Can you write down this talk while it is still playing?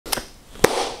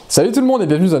Salut tout le monde et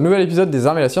bienvenue dans un nouvel épisode des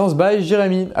arts et la science by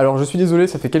Jérémy. Alors je suis désolé,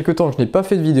 ça fait quelques temps que je n'ai pas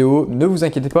fait de vidéo, ne vous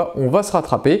inquiétez pas, on va se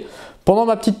rattraper. Pendant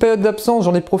ma petite période d'absence,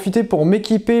 j'en ai profité pour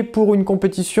m'équiper pour une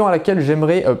compétition à laquelle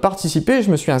j'aimerais participer,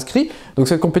 je me suis inscrit. Donc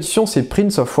cette compétition c'est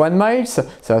Prince of 1 Miles, ça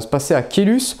va se passer à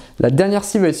Kélus, la dernière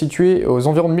cible va être située aux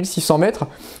environs de 1600 mètres.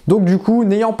 Donc du coup,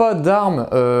 n'ayant pas d'armes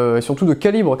et surtout de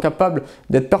calibre capable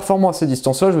d'être performant à ces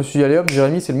distances-là, je me suis dit allez hop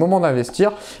Jérémy, c'est le moment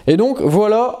d'investir. Et donc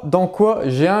voilà dans quoi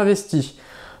j'ai investi.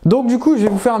 Donc du coup, je vais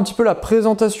vous faire un petit peu la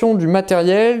présentation du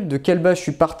matériel, de quelle base je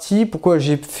suis parti, pourquoi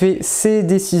j'ai fait ces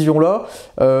décisions-là,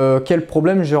 quels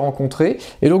problèmes j'ai rencontrés.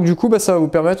 Et donc du coup, ça va vous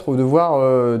permettre de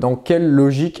voir dans quelle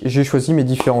logique j'ai choisi mes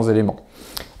différents éléments.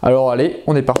 Alors allez,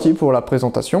 on est parti pour la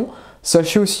présentation.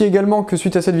 Sachez aussi également que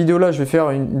suite à cette vidéo-là, je vais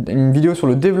faire une vidéo sur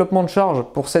le développement de charge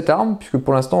pour cette arme, puisque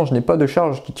pour l'instant, je n'ai pas de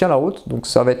charge qui tient la route. Donc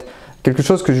ça va être quelque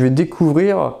chose que je vais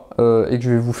découvrir et que je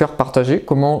vais vous faire partager,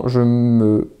 comment je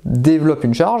me développe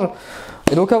une charge.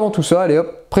 Et donc avant tout ça, allez hop,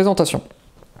 présentation.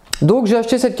 Donc j'ai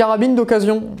acheté cette carabine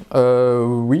d'occasion.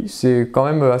 Oui, c'est quand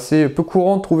même assez peu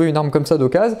courant de trouver une arme comme ça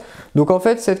d'occasion. Donc en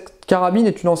fait, cette carabine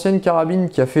est une ancienne carabine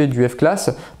qui a fait du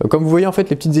F-class. Comme vous voyez en fait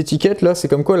les petites étiquettes là, c'est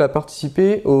comme quoi elle a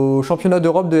participé au championnat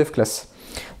d'Europe de F-class.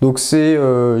 Donc c'est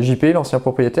JP, l'ancien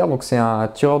propriétaire, donc c'est un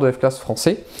tireur de F-class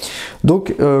français.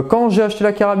 Donc quand j'ai acheté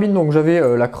la carabine, donc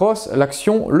j'avais la crosse,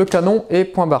 l'action, le canon et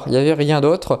point barre. Il n'y avait rien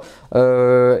d'autre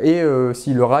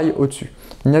si le rail au-dessus.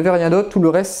 Il n'y avait rien d'autre, tout le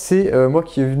reste c'est moi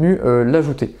qui est venu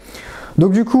l'ajouter.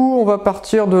 Donc du coup on va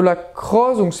partir de la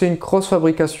crosse, donc c'est une crosse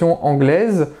fabrication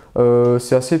anglaise.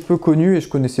 C'est assez peu connu et je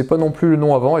connaissais pas non plus le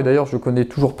nom avant et d'ailleurs je le connais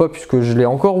toujours pas puisque je l'ai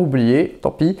encore oublié,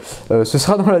 tant pis, ce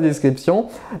sera dans la description.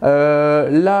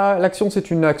 L'action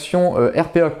c'est une action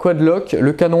RPA quadlock,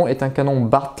 le canon est un canon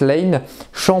Bartlane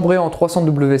chambré en 300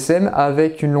 WSM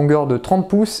avec une longueur de 30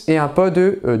 pouces et un pas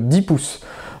de 10 pouces.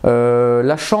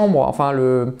 La chambre, enfin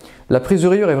la prise de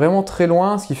rayure est vraiment très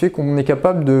loin, ce qui fait qu'on est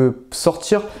capable de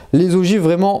sortir les ogives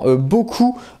vraiment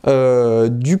beaucoup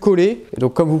du collet. Et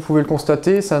donc comme vous pouvez le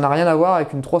constater, ça n'a rien à voir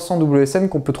avec une 300 WSM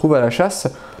qu'on peut trouver à la chasse.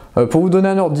 Pour vous donner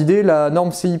un ordre d'idée, la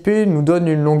norme CIP nous donne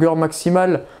une longueur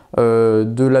maximale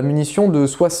de la munition de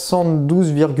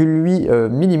 72,8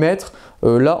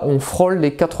 mm. Là on frôle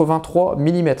les 83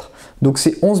 mm. Donc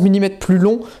c'est 11 mm plus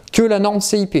long que la norme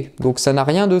CIP. Donc ça n'a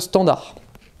rien de standard.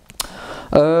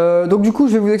 Donc du coup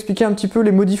je vais vous expliquer un petit peu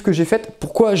les modifs que j'ai faites,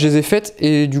 pourquoi je les ai faites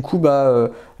et du coup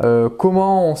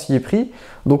comment on s'y est pris.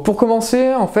 Donc pour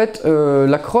commencer en fait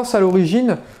la crosse à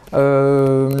l'origine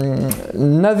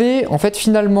n'avait en fait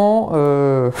finalement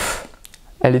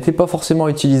elle n'était pas forcément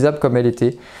utilisable comme elle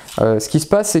était. Ce qui se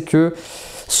passe c'est que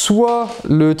soit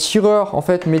le tireur en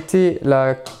fait mettait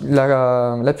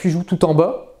l'appui-joue tout en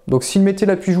bas, donc s'il mettait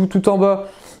l'appui-joue tout en bas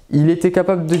il était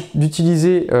capable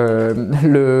d'utiliser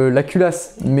la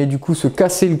culasse, mais du coup se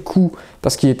casser le cou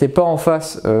parce qu'il n'était pas en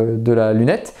face de la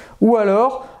lunette. Ou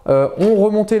alors, on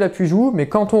remontait l'appui-joue, mais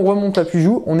quand on remonte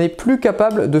l'appui-joue, on n'est plus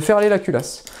capable de faire aller la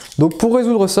culasse. Donc pour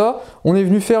résoudre ça, on est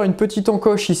venu faire une petite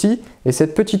encoche ici, et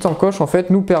cette petite encoche en fait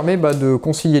nous permet de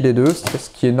concilier les deux, ce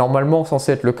qui est normalement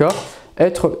censé être le cas,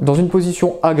 être dans une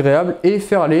position agréable et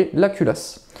faire aller la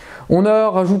culasse. On a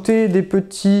rajouté des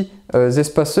petits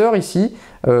espaceurs ici,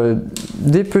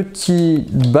 des petits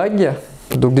bagues,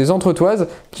 donc des entretoises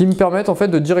qui me permettent en fait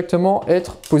de directement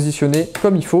être positionné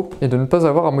comme il faut et de ne pas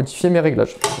avoir à modifier mes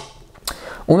réglages.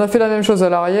 On a fait la même chose à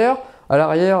l'arrière. À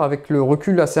l'arrière, avec le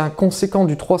recul assez conséquent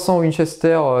du 300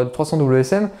 Winchester 300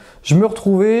 WSM, je me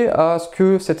retrouvais à ce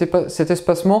que cet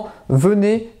espacement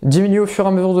venait diminuer au fur et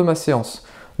à mesure de ma séance.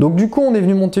 Donc du coup on est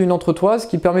venu monter une entretoise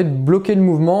qui permet de bloquer le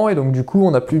mouvement et donc du coup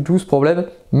on n'a plus du tout ce problème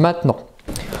maintenant.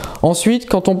 Ensuite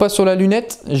quand on passe sur la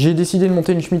lunette, j'ai décidé de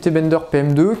monter une Schmitt & Bender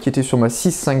PM2 qui était sur ma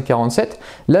 6.5-47.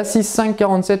 La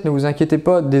 6.5-47, ne vous inquiétez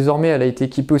pas, désormais elle a été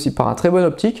équipée aussi par un très bon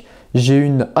optique. J'ai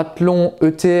une Athlon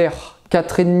ETR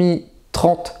 4,5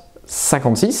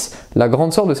 30-56, la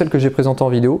grande sœur de celle que j'ai présentée en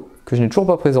vidéo, que je n'ai toujours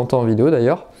pas présentée en vidéo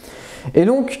d'ailleurs. Et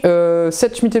donc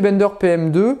cette Schmitt & Bender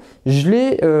PM2, je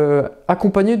l'ai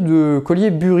accompagnée de colliers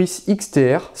Buris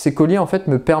XTR. Ces colliers en fait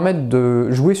me permettent de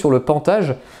jouer sur le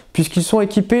pantage puisqu'ils sont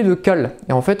équipés de cales.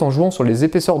 Et en fait en jouant sur les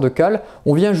épaisseurs de cales,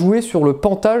 on vient jouer sur le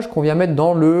pantage qu'on vient mettre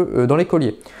dans les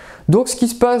colliers. Donc ce qui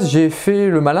se passe, j'ai fait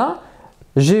le malin.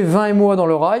 J'ai 20 MOA dans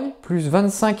le rail, plus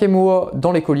 25 MOA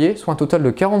dans les colliers, soit un total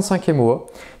de 45 MOA.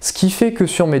 Ce qui fait que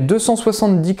sur mes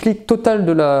 270 clics total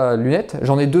de la lunette,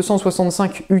 j'en ai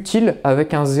 265 utiles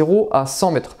avec un 0 à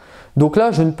 100 mètres. Donc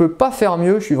là, je ne peux pas faire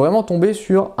mieux, je suis vraiment tombé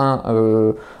sur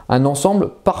un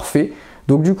ensemble parfait.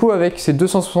 Donc du coup, avec ces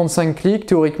 265 clics,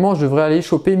 théoriquement, je devrais aller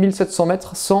choper 1700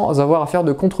 mètres sans avoir à faire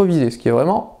de contre-visée, ce qui est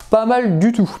vraiment pas mal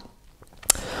du tout.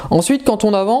 Ensuite, quand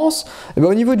on avance, eh ben,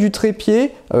 au niveau du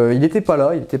trépied, il n'était pas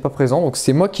là, il n'était pas présent, donc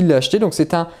c'est moi qui l'ai acheté. Donc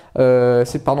c'est un,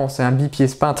 c'est un bipied,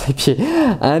 c'est pas un trépied,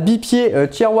 un bipied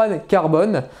Tier 1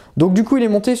 carbone. Donc du coup, il est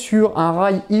monté sur un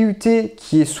rail IUT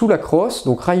qui est sous la crosse,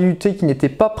 donc rail IUT qui n'était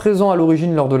pas présent à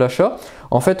l'origine lors de l'achat.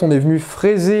 En fait, on est venu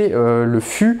fraiser le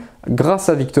fût grâce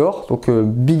à Victor. Donc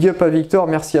big up à Victor,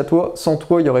 merci à toi. Sans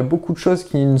toi, il y aurait beaucoup de choses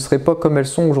qui ne seraient pas comme elles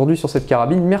sont aujourd'hui sur cette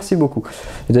carabine. Merci beaucoup.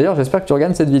 Et d'ailleurs, j'espère que tu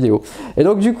regardes cette vidéo. Et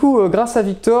donc du coup, grâce à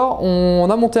Victor, on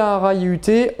a monté un rail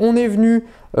IUT. On est venu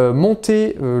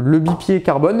monter le bipied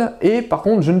carbone. Et par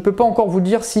contre, je ne peux pas encore vous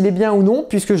dire s'il est bien ou non,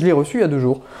 puisque je l'ai reçu il y a 2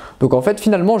 jours. Donc en fait,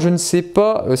 finalement, je ne sais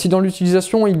pas si dans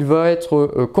l'utilisation, il va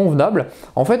être convenable.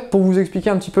 En fait, pour vous expliquer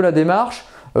un petit peu la démarche,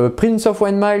 Prince of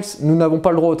Wine Miles, nous n'avons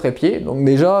pas le droit au trépied, donc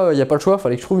déjà il n'y a pas le choix, il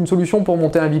fallait que je trouve une solution pour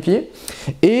monter un bipied.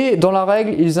 Et dans la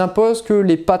règle, ils imposent que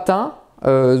les patins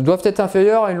doivent être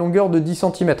inférieurs à une longueur de 10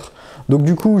 cm. Donc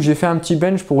du coup, j'ai fait un petit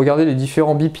bench pour regarder les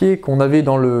différents bipieds qu'on avait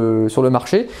sur le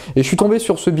marché, et je suis tombé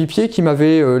sur ce bipied qui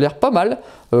m'avait l'air pas mal,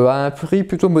 à un prix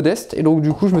plutôt modeste, et donc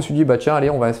du coup je me suis dit bah tiens allez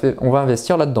on va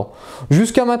investir là-dedans.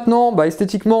 Jusqu'à maintenant, bah,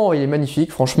 esthétiquement il est magnifique,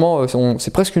 franchement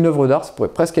c'est presque une œuvre d'art, ça pourrait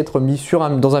presque être mis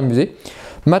dans un musée.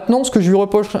 Maintenant, ce que je lui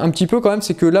reproche un petit peu quand même,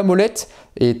 c'est que la molette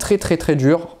est très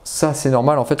dure. Ça, c'est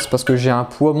normal en fait, c'est parce que j'ai un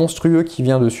poids monstrueux qui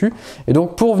vient dessus. Et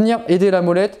donc, pour venir aider la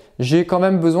molette, j'ai quand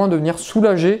même besoin de venir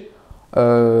soulager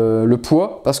le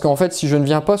poids. Parce qu'en fait, si je ne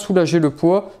viens pas soulager le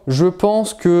poids, je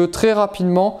pense que très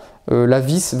rapidement, la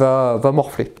vis va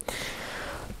morfler.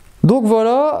 Donc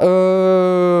voilà,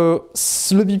 le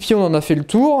bipied, on en a fait le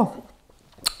tour.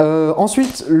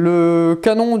 Ensuite, le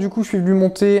canon, du coup, je suis venu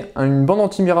monter une bande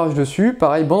anti-mirage dessus.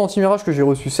 Pareil, bande anti-mirage que j'ai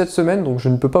reçue cette semaine, donc je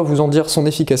ne peux pas vous en dire son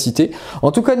efficacité.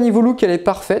 En tout cas, niveau look, elle est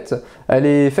parfaite. Elle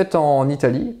est faite en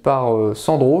Italie par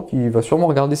Sandro, qui va sûrement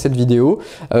regarder cette vidéo.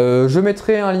 Je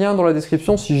mettrai un lien dans la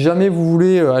description si jamais vous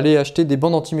voulez aller acheter des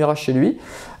bandes anti-mirage chez lui.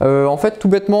 En fait, tout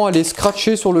bêtement, elle est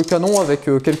scratchée sur le canon avec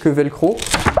quelques velcro.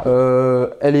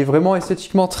 Elle est vraiment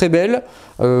esthétiquement très belle.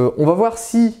 On va voir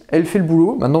si elle fait le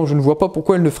boulot. Maintenant, je ne vois pas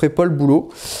pourquoi elle ne ferait pas le boulot.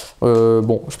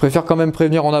 Bon, je préfère quand même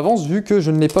prévenir en avance vu que je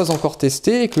ne l'ai pas encore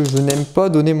testé et que je n'aime pas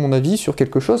donner mon avis sur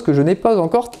quelque chose que je n'ai pas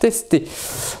encore testé.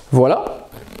 Voilà.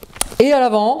 Et à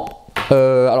l'avant,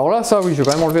 alors là, ça oui, je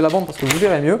vais quand même enlever la bande parce que vous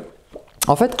verrez mieux.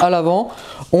 En fait, à l'avant,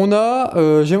 on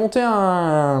a, j'ai monté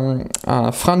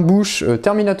un frein de bouche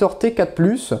Terminator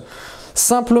T4+.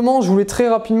 Simplement, je voulais très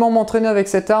rapidement m'entraîner avec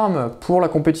cette arme pour la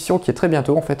compétition qui est très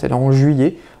bientôt. En fait, elle est en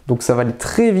juillet, donc ça va aller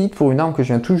très vite pour une arme que je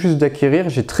viens tout juste d'acquérir.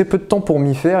 J'ai très peu de temps pour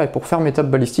m'y faire et pour faire mes tapes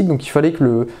balistiques, donc il fallait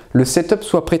que le setup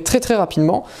soit prêt très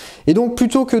rapidement. Et donc,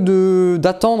 plutôt que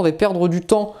d'attendre et perdre du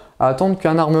temps à attendre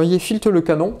qu'un armurier filte le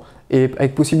canon, et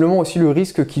avec possiblement aussi le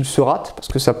risque qu'il se rate, parce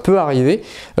que ça peut arriver.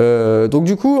 Donc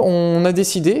du coup, on a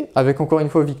décidé, avec encore une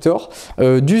fois Victor,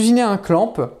 d'usiner un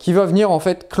clamp qui va venir en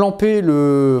fait clamper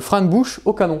le frein de bouche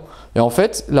au canon. Et en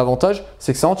fait, l'avantage,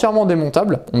 c'est que c'est entièrement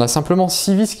démontable. On a simplement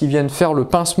 6 vis qui viennent faire le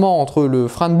pincement entre le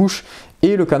frein de bouche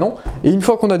et le canon. Et une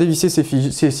fois qu'on a dévissé ces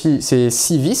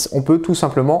 6 vis, on peut tout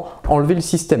simplement enlever le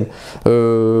système.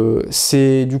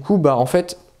 C'est du coup, bah, en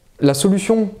fait, la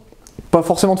solution... Pas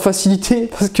forcément de facilité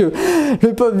parce que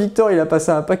le pauvre Victor il a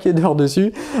passé un paquet d'heures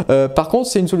dessus. Par contre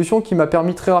c'est une solution qui m'a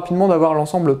permis très rapidement d'avoir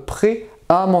l'ensemble prêt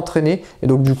à m'entraîner et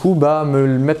donc du coup bah, me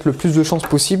mettre le plus de chances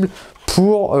possible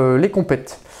pour les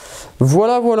compètes.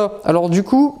 Voilà. Alors du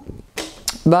coup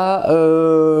bah,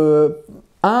 je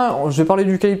vais parler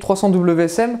du calibre 300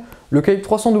 WSM. Le calibre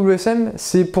 300 WSM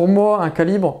c'est pour moi un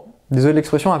calibre, désolé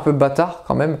l'expression, un peu bâtard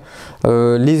quand même.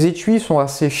 Les étuis sont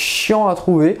assez chiants à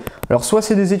trouver. Alors soit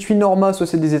c'est des étuis Norma, soit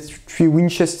c'est des étuis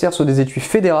Winchester, soit des étuis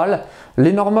fédérales.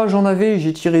 Les Norma j'en avais,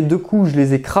 j'ai tiré 2 coups, je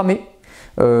les ai cramés.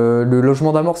 Le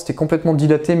logement d'amorce était complètement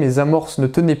dilaté, mes amorces ne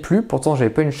tenaient plus, pourtant j'avais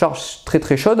pas une charge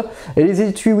très chaude. Et les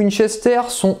étuis Winchester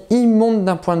sont immondes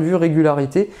d'un point de vue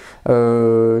régularité.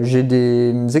 J'ai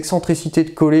des excentricités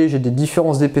de coller, j'ai des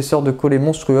différences d'épaisseur de coller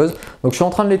monstrueuses. Donc je suis en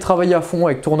train de les travailler à fond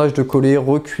avec tournage de coller,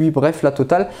 recuit, bref la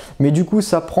totale. Mais du coup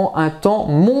ça prend un temps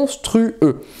monstrueux.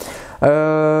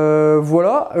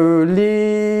 Voilà,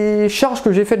 les charges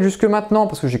que j'ai faites jusque maintenant,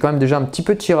 parce que j'ai quand même déjà un petit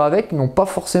peu tiré avec, n'ont pas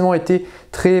forcément été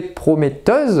très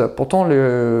prometteuses. Pourtant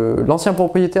l'ancien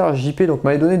propriétaire JP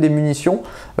m'avait donné des munitions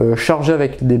chargées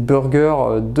avec des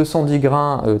burgers 210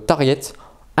 grains Target,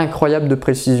 incroyable de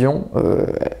précision.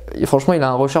 Et franchement il a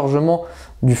un rechargement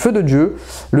du feu de Dieu.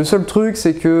 Le seul truc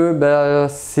c'est que bah,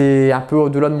 c'est un peu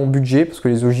au-delà de mon budget parce que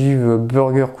les ogives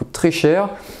burger coûtent très cher.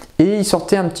 Et il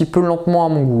sortait un petit peu lentement à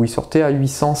mon goût, il sortait à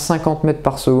 850 mètres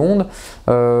par seconde.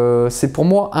 C'est pour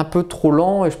moi un peu trop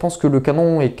lent et je pense que le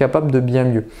canon est capable de bien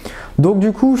mieux. Donc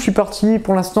du coup, je suis parti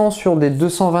pour l'instant sur des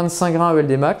 225 grains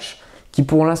ELD Match qui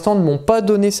pour l'instant ne m'ont pas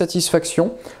donné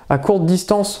satisfaction. À courte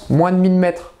distance, moins de 1000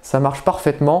 mètres, ça marche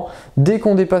parfaitement. Dès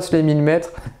qu'on dépasse les 1000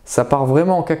 mètres, ça part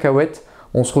vraiment en cacahuète.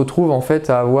 On se retrouve en fait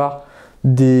à avoir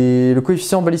le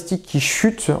coefficient balistique qui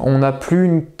chute. On n'a plus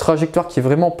une trajectoire qui est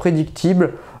vraiment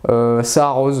prédictible. Ça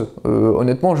arrose.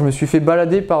 Honnêtement, je me suis fait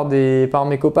balader par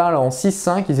mes copains là, en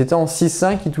 6,5. Ils étaient en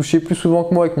 6,5, ils touchaient plus souvent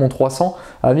que moi avec mon 300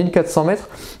 à 1400 mètres.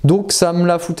 Donc ça me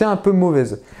la foutait un peu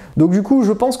mauvaise. Donc du coup,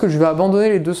 je pense que je vais abandonner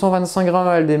les 225 grammes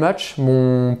à LD match.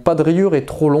 Mon pas de rayure est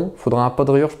trop long. Il faudra un pas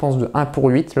de rayure, je pense, de 1 pour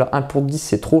 8. Là, 1 pour 10,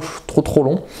 c'est trop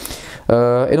long.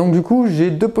 Et donc du coup,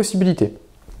 j'ai deux possibilités.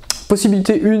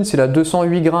 Possibilité 1, c'est la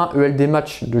 208 grains ELD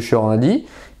match de chez Ornadi,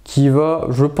 qui va,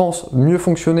 je pense, mieux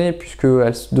fonctionner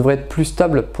puisqu'elle devrait être plus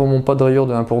stable pour mon pas de rayure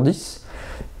de 1 pour 10.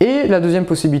 Et la deuxième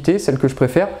possibilité, celle que je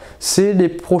préfère, c'est les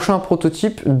prochains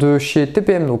prototypes de chez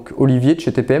TPM. Donc Olivier de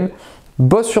chez TPM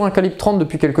bosse sur un calibre 30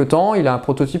 depuis quelques temps. Il a un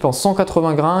prototype en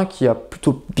 180 grains qui a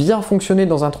plutôt bien fonctionné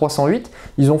dans un 308.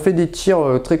 Ils ont fait des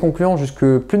tirs très concluants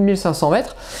jusque plus de 1500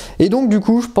 mètres. Et donc du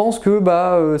coup, je pense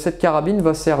que cette carabine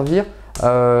va servir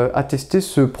à tester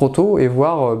ce proto et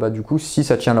voir du coup si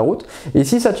ça tient la route. Et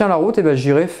si ça tient la route,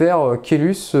 j'irai faire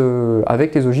Kelus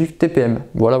avec les ogives TPM.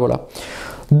 Voilà.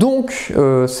 Donc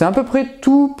c'est à peu près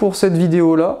tout pour cette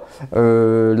vidéo là.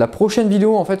 La prochaine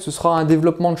vidéo en fait ce sera un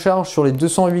développement de charge sur les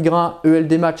 208 grains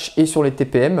ELD match et sur les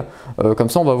TPM. Comme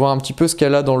ça on va voir un petit peu ce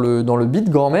qu'elle a dans le bit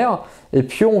grand-mère. Et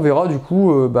puis on verra du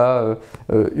coup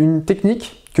une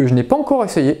technique que je n'ai pas encore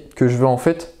essayé, que je vais en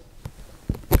fait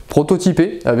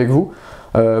prototyper avec vous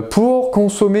pour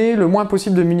consommer le moins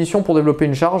possible de munitions pour développer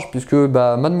une charge, puisque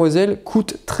mademoiselle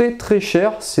coûte très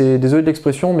cher. C'est, désolé de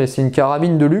l'expression, mais c'est une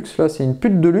carabine de luxe, là c'est une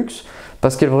pute de luxe,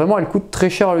 parce qu'elle coûte très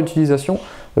cher à l'utilisation.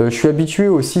 Je suis habitué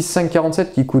au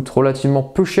 6,547 qui coûte relativement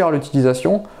peu cher à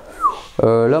l'utilisation.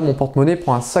 Là mon porte-monnaie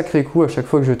prend un sacré coup à chaque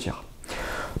fois que je tire.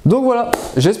 Donc voilà,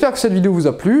 j'espère que cette vidéo vous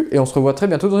a plu et on se revoit très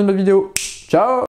bientôt dans une autre vidéo. Ciao!